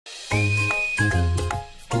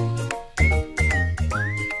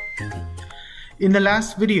In the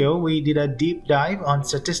last video, we did a deep dive on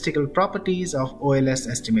statistical properties of OLS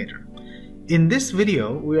estimator. In this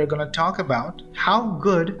video, we are going to talk about how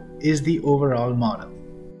good is the overall model.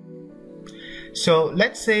 So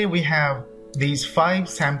let's say we have these 5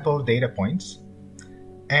 sample data points,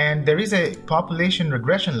 and there is a population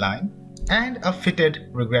regression line and a fitted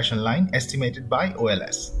regression line estimated by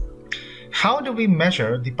OLS. How do we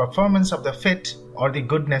measure the performance of the fit or the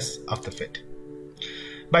goodness of the fit?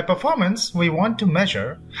 By performance, we want to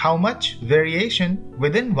measure how much variation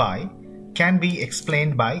within Y can be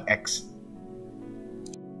explained by X.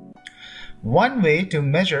 One way to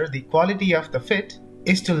measure the quality of the fit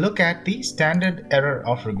is to look at the standard error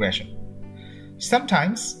of regression.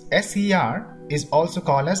 Sometimes SER is also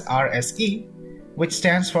called as RSE, which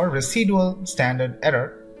stands for residual standard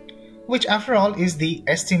error, which after all is the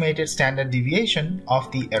estimated standard deviation of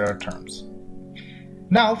the error terms.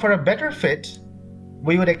 Now, for a better fit,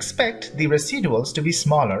 we would expect the residuals to be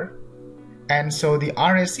smaller, and so the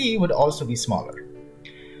RSE would also be smaller.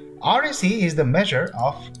 RSE is the measure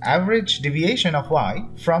of average deviation of Y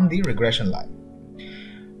from the regression line.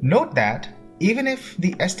 Note that even if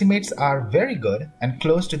the estimates are very good and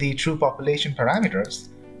close to the true population parameters,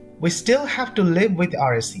 we still have to live with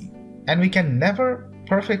RSE, and we can never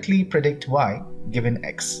perfectly predict Y given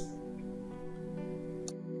X.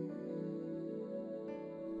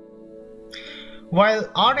 While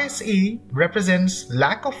RSE represents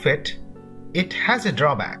lack of fit, it has a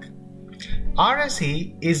drawback.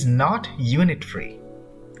 RSE is not unit-free.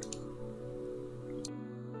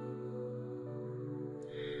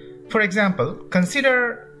 For example,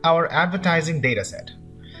 consider our advertising dataset.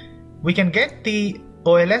 We can get the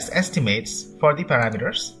OLS estimates for the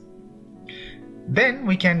parameters. Then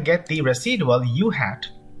we can get the residual U hat.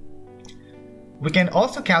 We can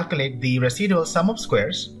also calculate the residual sum of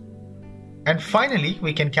squares. And finally,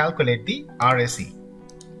 we can calculate the RSE.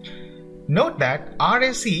 Note that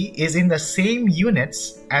RSE is in the same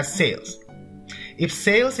units as sales. If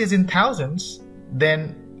sales is in thousands,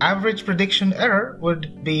 then average prediction error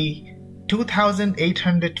would be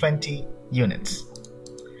 2,820 units.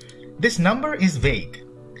 This number is vague,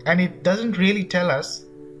 and it doesn't really tell us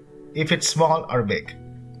if it's small or big.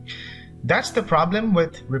 That's the problem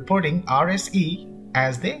with reporting RSE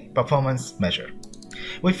as the performance measure.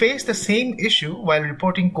 We face the same issue while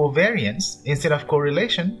reporting covariance instead of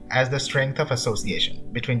correlation as the strength of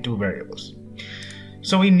association between two variables.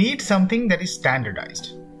 So we need something that is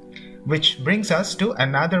standardized, which brings us to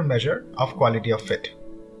another measure of quality of fit.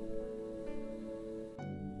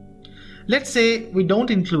 Let's say we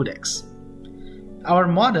don't include X. Our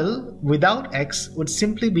model without X would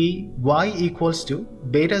simply be Y equals to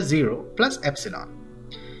beta 0 plus epsilon.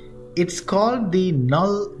 It's called the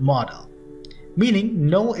Null Model, meaning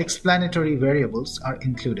no explanatory variables are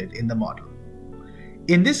included in the model.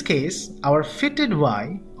 In this case, our fitted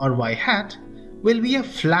Y or Y hat will be a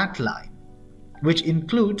flat line, which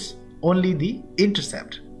includes only the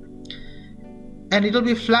intercept. And it will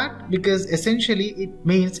be flat because essentially it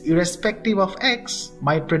means irrespective of X,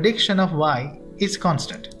 my prediction of Y is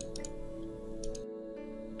constant.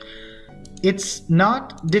 It's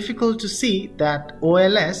not difficult to see that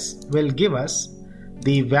OLS will give us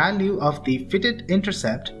the value of the fitted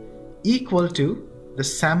intercept equal to the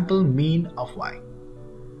sample mean of Y.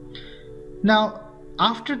 Now,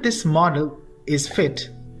 after this model is fit,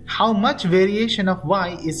 how much variation of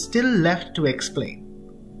Y is still left to explain?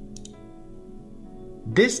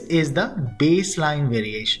 This is the baseline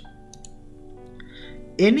variation.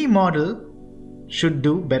 Any model should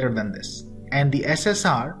do better than this, and the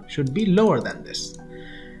SSR should be lower than this.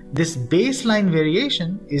 This baseline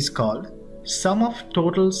variation is called sum of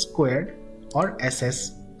totals squared, or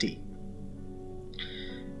SST,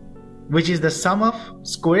 which is the sum of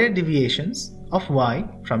square deviations of Y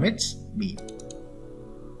from its mean.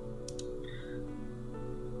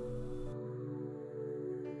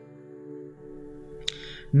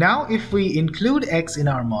 Now, if we include X in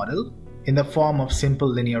our model in the form of simple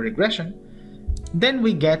linear regression, then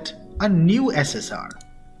we get a new SSR,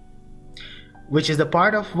 which is the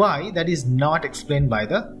part of Y that is not explained by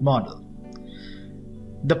the model.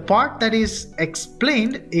 The part that is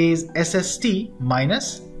explained is SST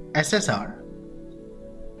minus SSR,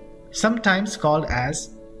 sometimes called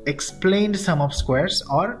as explained sum of squares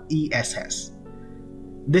or ESS.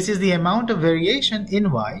 This is the amount of variation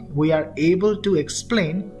in Y we are able to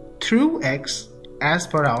explain through X as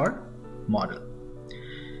per our model.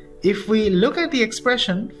 If we look at the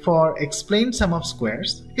expression for explained sum of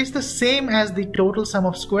squares, it's the same as the total sum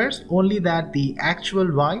of squares, only that the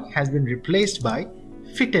actual Y has been replaced by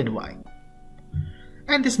fitted Y.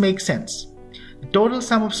 And this makes sense. Total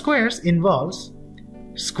sum of squares involves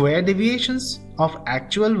square deviations of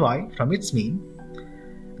actual y from its mean.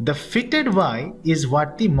 The fitted y is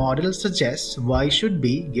what the model suggests y should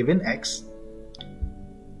be given x.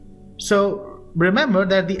 So remember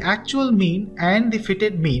that the actual mean and the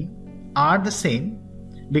fitted mean are the same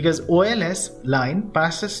because OLS line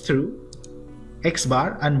passes through x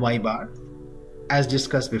bar and y bar as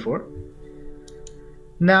discussed before.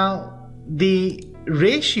 Now the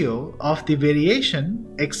ratio of the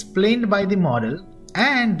variation explained by the model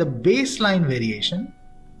and the baseline variation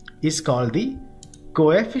is called the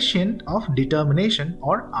coefficient of determination,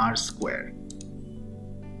 or R square.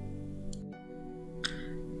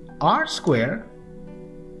 R square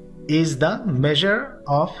is the measure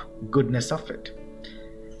of goodness of fit,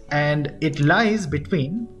 and it lies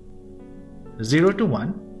between 0 to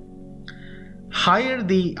 1. Higher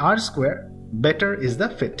the R square, better is the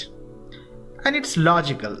fit. And it's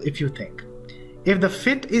logical if you think. If the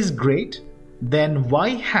fit is great, then y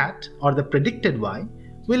hat, or the predicted y,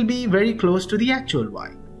 will be very close to the actual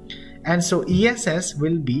y. And so ESS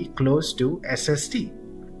will be close to SST.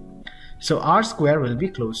 So R square will be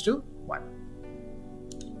close to 1.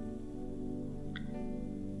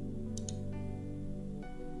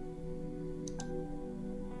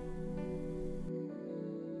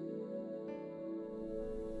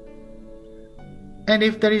 And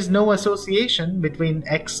if there is no association between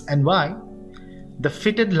x and y, the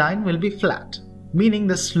fitted line will be flat, meaning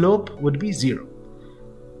the slope would be 0,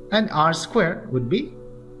 and R square would be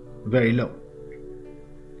very low.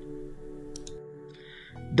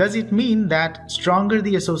 Does it mean that stronger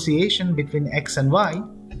the association between x and y,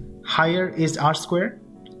 higher is R square?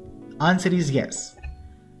 Answer is yes.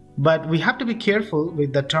 But we have to be careful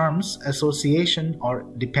with the terms association or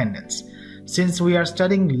dependence. Since we are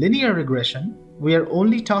studying linear regression, we are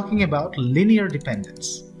only talking about linear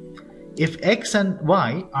dependence. If x and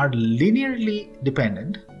y are linearly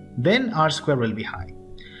dependent, then R square will be high.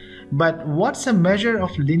 But what's a measure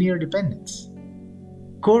of linear dependence?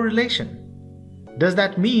 Correlation. Does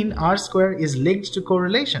that mean R square is linked to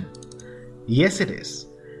correlation? Yes, it is.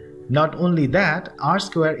 Not only that, R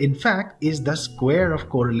square in fact is the square of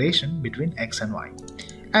correlation between x and y.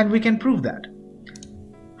 And we can prove that.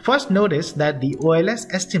 First, notice that the OLS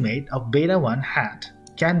estimate of beta 1 hat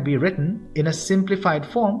can be written in a simplified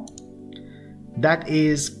form, that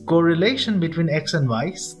is correlation between x and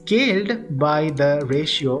y scaled by the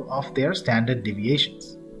ratio of their standard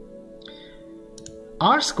deviations.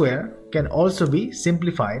 R square can also be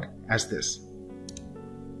simplified as this.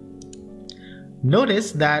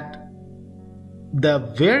 Notice that the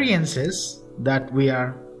variances that we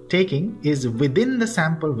are taking is within the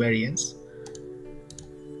sample variance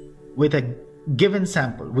with a given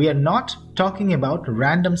sample. We are not talking about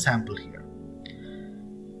random sample here.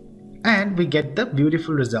 And we get the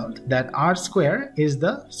beautiful result that R square is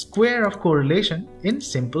the square of correlation in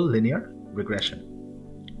simple linear regression.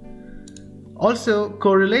 Also,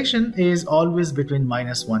 correlation is always between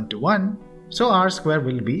 -1 to 1, so R square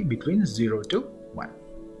will be between 0 to 1.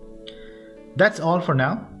 That's all for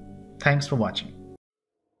now. Thanks for watching.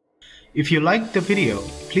 If you liked the video,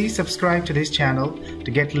 please subscribe to this channel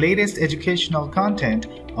to get latest educational content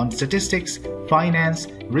on statistics, finance,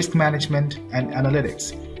 risk management, and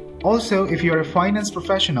analytics. Also, if you are a finance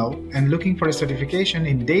professional and looking for a certification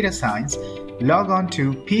in data science, log on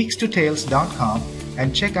to peakstotales.com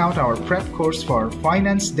and check out our prep course for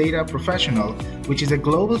Finance Data Professional, which is a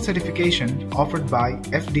global certification offered by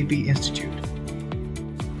FDP Institute.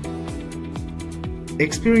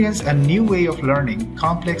 Experience a new way of learning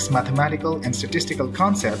complex mathematical and statistical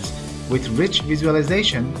concepts with rich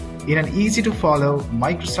visualization in an easy-to-follow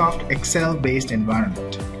Microsoft Excel-based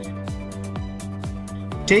environment.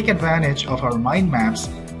 Take advantage of our mind maps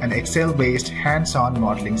and Excel-based hands-on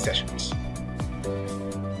modeling sessions.